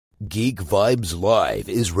Geek Vibes Live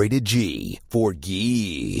is rated G for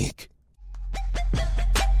geek.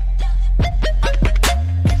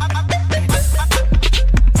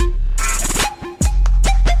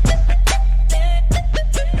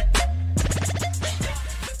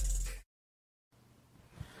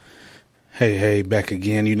 Hey, back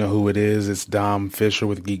again. You know who it is. It's Dom Fisher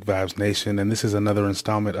with Geek Vibes Nation, and this is another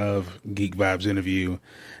installment of Geek Vibes Interview.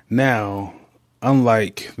 Now,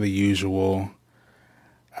 unlike the usual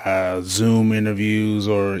Zoom interviews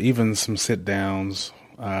or even some sit-downs,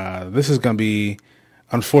 this is going to be,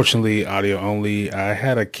 unfortunately, audio only. I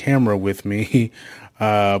had a camera with me,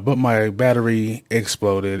 but my battery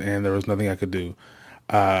exploded, and there was nothing I could do.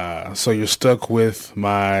 So you're stuck with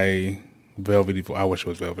my velvety. I wish it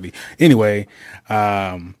was velvety. Anyway,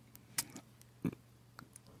 May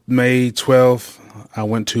 12th, I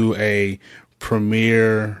went to a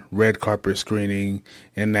premiere red carpet screening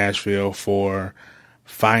in Nashville for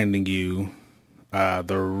Finding You,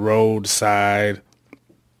 the roadside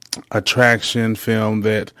attraction film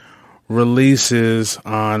that releases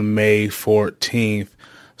on May 14th,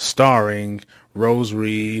 starring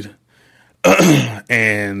Reid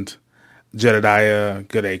and Jedediah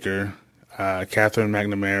Goodacre, Catherine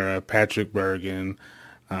McNamara, Patrick Bergen,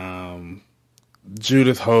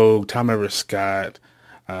 Judith Hogue, Tom Everett Scott,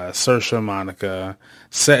 Saoirse Monica,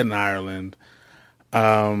 set in Ireland.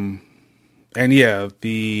 And yeah,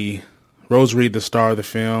 the Reid, the star of the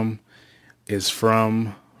film, is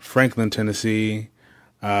from Franklin, Tennessee,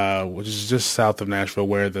 which is just south of Nashville,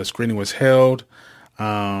 where the screening was held.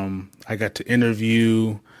 I got to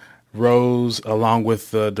interview Rose along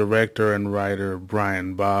with the director and writer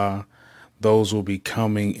Baugh. Those will be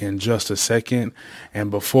coming in just a second.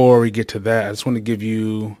 And before we get to that, I just want to give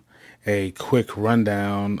you a quick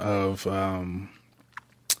rundown of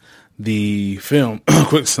the film.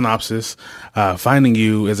 Quick synopsis. Finding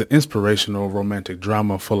You is an inspirational romantic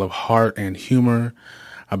drama full of heart and humor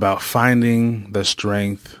about finding the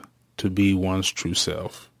strength to be one's true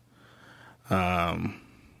self. After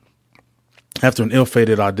an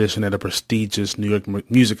ill-fated audition at a prestigious New York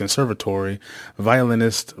Music Conservatory,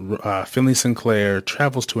 violinist Finley Sinclair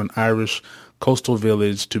travels to an Irish coastal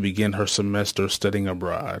village to begin her semester studying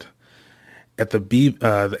abroad. At the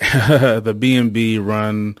B&B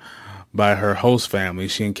run by her host family,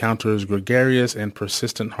 she encounters gregarious and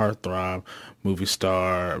persistent heartthrob movie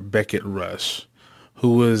star Beckett Rush,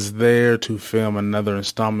 who was there to film another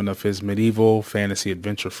installment of his medieval fantasy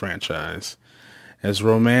adventure franchise. As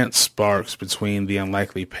romance sparks between the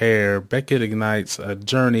unlikely pair, Beckett ignites a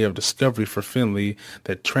journey of discovery for Finley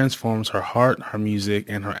that transforms her heart, her music,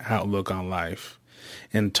 and her outlook on life.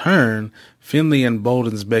 In turn, Finley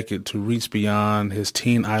emboldens Beckett to reach beyond his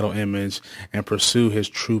teen idol image and pursue his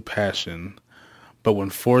true passion. But when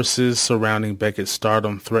forces surrounding Beckett's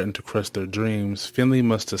stardom threaten to crush their dreams, Finley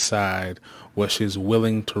must decide what she's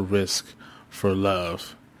willing to risk for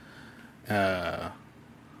love.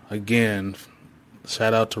 Again,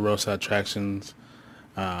 shout out to Roadside Attractions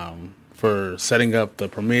for setting up the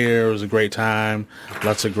premiere. It was a great time.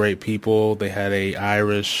 Lots of great people. They had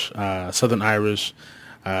a Southern Irish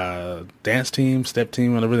dance team, step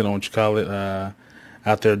team, I really don't know what you call it,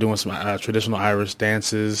 out there doing some traditional Irish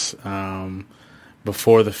dances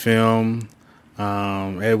before the film.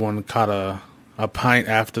 Everyone caught a pint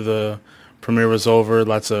after the premiere was over.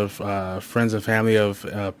 Lots of friends and family of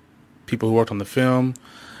people who worked on the film.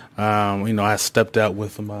 I stepped out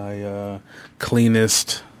with my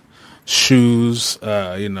cleanest shoes,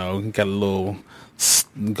 got a little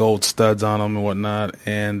gold studs on them and whatnot.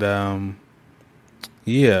 And,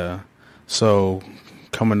 so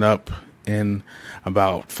coming up in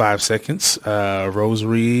about 5 seconds,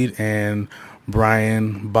 Reid and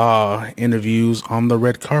Baugh interviews on the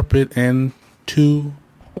red carpet, and 2,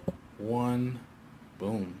 1,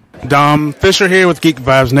 boom. Dom Fisher here with Geek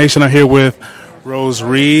Vibes Nation. I'm here with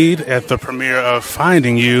Reid at the premiere of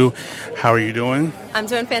Finding You. How are you doing? I'm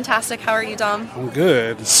doing fantastic. How are you, Dom? I'm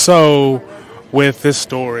good. So, with this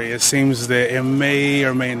story, it seems that it may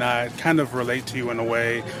or may not kind of relate to you in a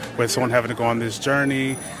way, with someone having to go on this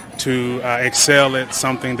journey to excel at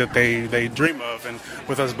something that they dream of. And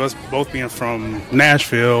with us both being from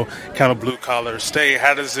Nashville, kind of blue-collar state,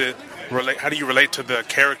 how does it relate? How do you relate to the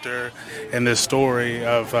character in this story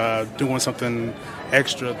of doing something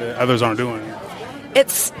extra that others aren't doing?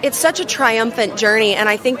 It's such a triumphant journey, and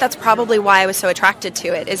I think that's probably why I was so attracted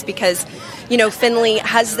to it, is because, Finley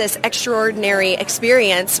has this extraordinary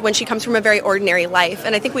experience when she comes from a very ordinary life,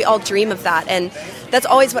 and I think we all dream of that, and that's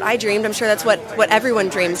always what I dreamed. I'm sure that's what everyone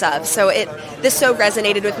dreams of. So this so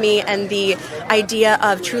resonated with me, and the idea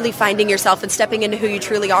of truly finding yourself and stepping into who you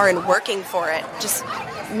truly are and working for it just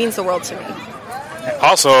means the world to me.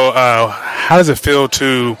 Also, how does it feel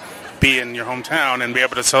to be in your hometown and be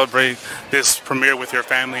able to celebrate this premiere with your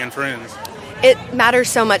family and friends? It matters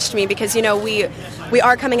so much to me because, we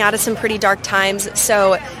are coming out of some pretty dark times,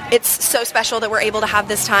 so it's so special that we're able to have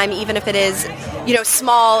this time, even if it is,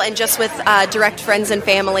 small and just with direct friends and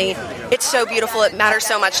family. It's so beautiful. It matters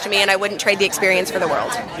so much to me, and I wouldn't trade the experience for the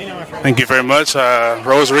world. Thank you very much.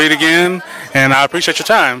 Reid again, and I appreciate your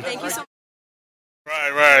time. Thank you so much.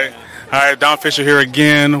 Right. All right, Don Fisher here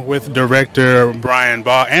again with director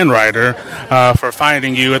Baugh and writer for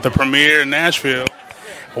Finding You at the premiere in Nashville.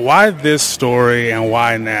 Why this story and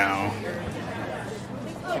why now?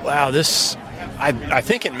 Wow, I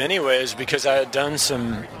think in many ways because I had done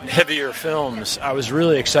some heavier films, I was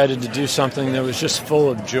really excited to do something that was just full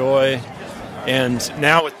of joy. And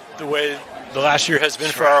now with the way the last year has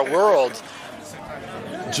been for our world,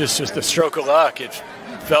 just the stroke of luck, it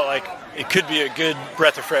felt like it could be a good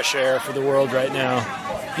breath of fresh air for the world right now.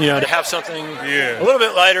 To have something a little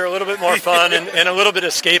bit lighter, a little bit more fun, and a little bit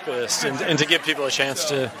escapist, and to give people a chance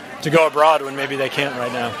to go abroad when maybe they can't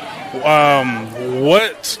right now.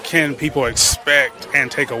 What can people expect and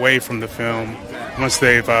take away from the film once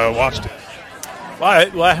they've watched it?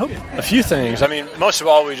 Well, I hope a few things. I mean, most of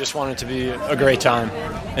all, we just want it to be a great time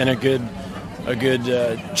and a good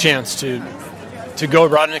chance to go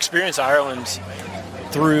abroad and experience Ireland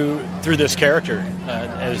through this character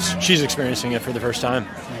as she's experiencing it for the first time.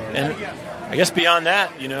 And I guess beyond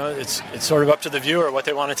that, it's sort of up to the viewer what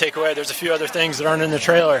they want to take away. There's a few other things that aren't in the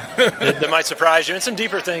trailer that might surprise you, and some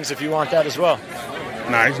deeper things if you want that as well.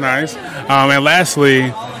 Nice. And lastly,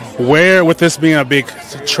 where, with this being a big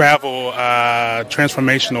travel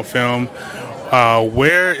transformational film,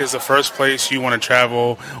 where is the first place you want to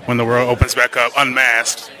travel when the world opens back up,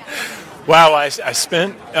 unmasked? Wow, I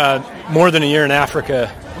spent more than a year in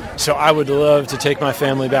Africa, so I would love to take my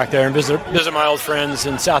family back there and visit my old friends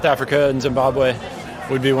in South Africa and Zimbabwe.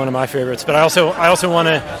 Would be one of my favorites. But I also want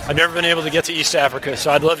to. I've never been able to get to East Africa,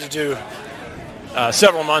 so I'd love to do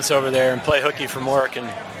several months over there and play hooky from work and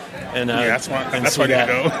that's why I need to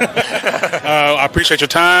go. I appreciate your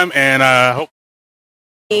time and hope.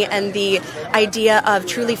 And the idea of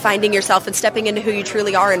truly finding yourself and stepping into who you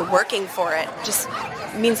truly are and working for it just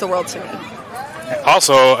means the world to me.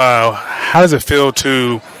 Also, how does it feel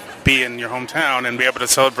to be in your hometown and be able to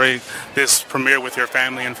celebrate this premiere with your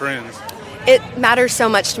family and friends? It matters so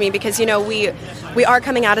much to me because, we are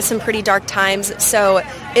coming out of some pretty dark times, so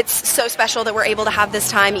it's so special that we're able to have this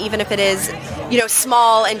time, even if it is,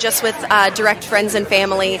 small and just with direct friends and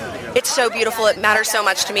family. It's so beautiful. It matters so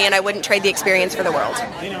much to me, and I wouldn't trade the experience for the world.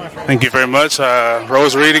 Thank you very much.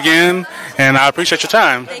 Reid again, and I appreciate your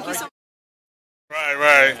time. Thank you so much.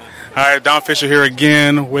 Right. All right, Don Fisher here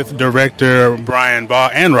again with director Baugh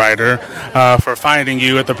and writer for Finding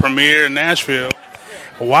You at the premiere in Nashville.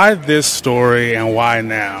 Why this story and why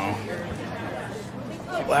now?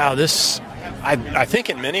 Wow, I think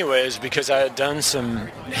in many ways because I had done some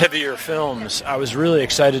heavier films, I was really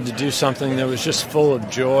excited to do something that was just full of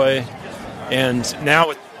joy. And now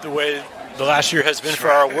with the way the last year has been for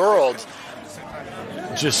our world,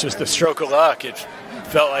 just the stroke of luck, it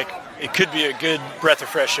felt like it could be a good breath of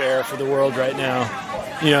fresh air for the world right now.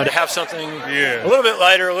 To have something a little bit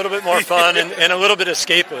lighter, a little bit more fun, and a little bit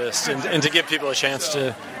escapist, and to give people a chance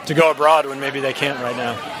to go abroad when maybe they can't right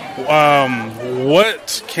now.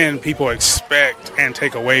 What can people expect and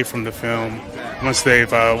take away from the film once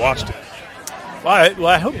they've watched it? Well,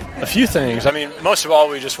 I hope a few things. I mean, most of all,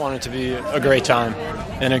 we just want it to be a great time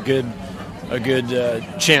and a good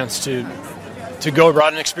chance to go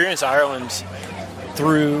abroad and experience Ireland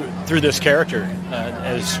through this character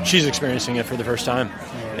as she's experiencing it for the first time.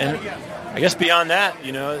 And I guess beyond that,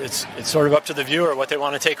 it's sort of up to the viewer what they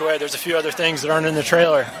want to take away. There's a few other things that aren't in the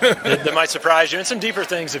trailer that might surprise you, and some deeper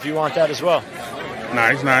things if you want that as well.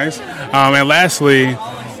 Nice. And lastly,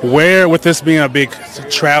 where, with this being a big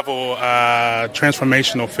travel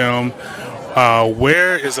transformational film,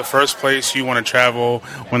 where is the first place you want to travel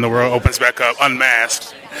when the world opens back up,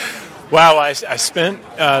 unmasked? Wow, I spent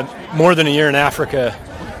more than a year in Africa,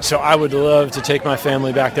 so I would love to take my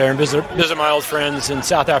family back there and visit my old friends in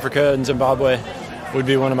South Africa and Zimbabwe. Would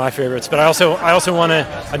be one of my favorites. But I also want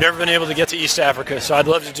to. I've never been able to get to East Africa, so I'd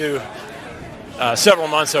love to do several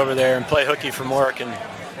months over there and play hooky from work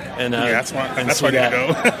and that's why I need to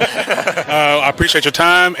go. I appreciate your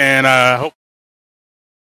time and hope.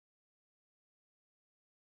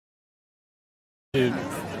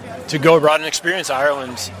 To go abroad and experience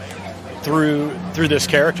Ireland through this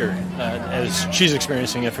character as she's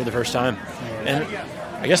experiencing it for the first time. And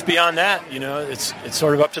I guess beyond that, it's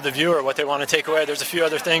sort of up to the viewer what they want to take away. There's a few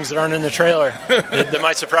other things that aren't in the trailer that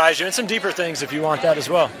might surprise you, and some deeper things if you want that as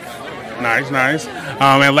well. Nice.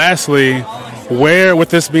 And lastly, where,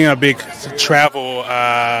 with this being a big travel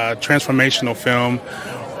transformational film,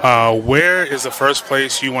 where is the first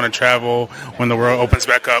place you want to travel when the world opens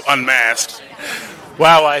back up, unmasked?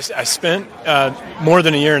 Wow, I spent more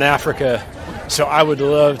than a year in Africa, so I would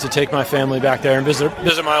love to take my family back there and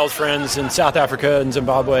visit my old friends in South Africa and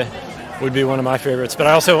Zimbabwe. Would be one of my favorites. But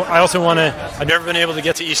I also want to. I've never been able to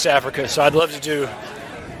get to East Africa, so I'd love to do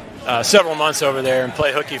several months over there and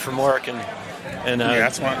play hooky from work and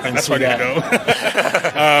that's where I need to go.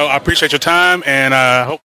 I appreciate your time, and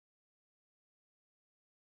hope.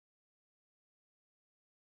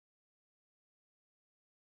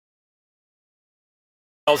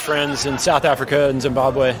 Old friends in South Africa and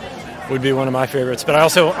Zimbabwe would be one of my favorites. But I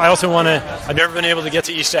also want to. I've never been able to get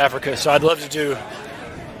to East Africa, so I'd love to do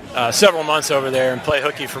several months over there and play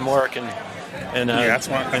hooky from work and that's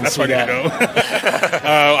where I need to go.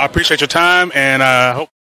 I appreciate your time, and hope.